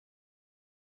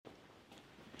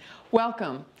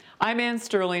Welcome. I'm Ann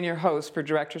Sterling, your host for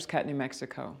Director's Cut New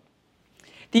Mexico.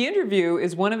 The interview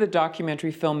is one of the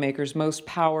documentary filmmaker's most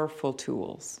powerful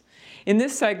tools. In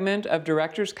this segment of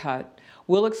Director's Cut,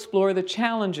 we'll explore the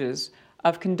challenges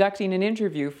of conducting an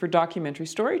interview for documentary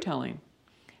storytelling.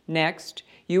 Next,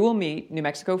 you will meet New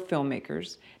Mexico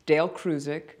filmmakers Dale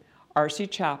Kruzik, R.C.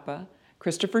 Chapa,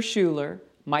 Christopher Schuler,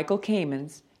 Michael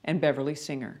Kamens, and Beverly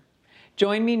Singer.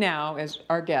 Join me now as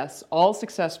our guests, all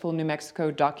successful New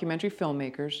Mexico documentary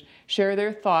filmmakers, share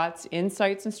their thoughts,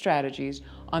 insights, and strategies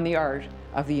on the art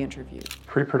of the interview.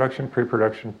 Pre-production,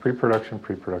 pre-production, pre-production,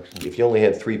 pre-production. If you only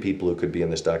had 3 people who could be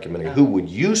in this documentary, who would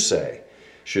you say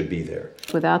should be there?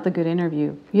 Without the good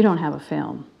interview, you don't have a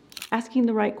film. Asking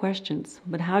the right questions,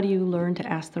 but how do you learn to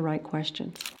ask the right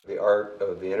questions? The art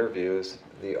of the interview is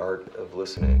the art of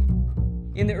listening.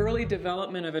 In the early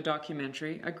development of a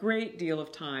documentary, a great deal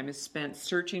of time is spent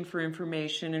searching for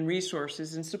information and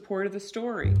resources in support of the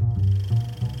story.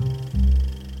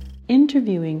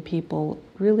 Interviewing people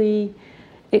really,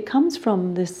 it comes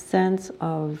from this sense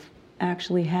of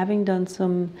actually having done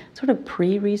some sort of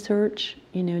pre-research,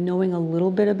 knowing a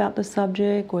little bit about the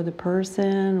subject or the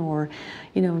person, or,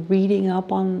 reading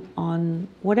up on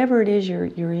whatever it is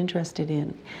you're interested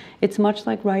in. It's much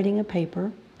like writing a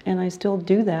paper, and I still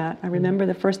do that. I remember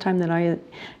the first time that I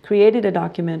created a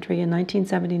documentary in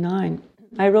 1979.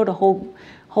 I wrote a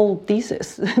whole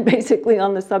thesis, basically,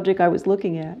 on the subject I was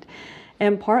looking at.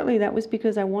 And partly that was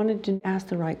because I wanted to ask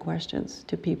the right questions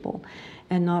to people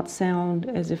and not sound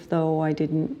as if though I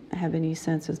didn't have any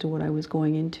sense as to what I was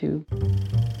going into.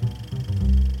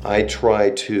 I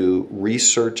try to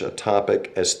research a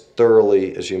topic as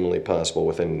thoroughly as humanly possible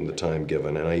within the time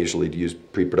given, and I usually use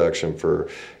pre-production for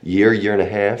a year and a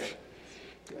half,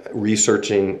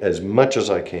 researching as much as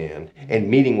I can and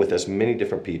meeting with as many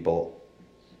different people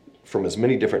from as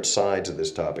many different sides of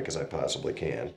this topic as I possibly can.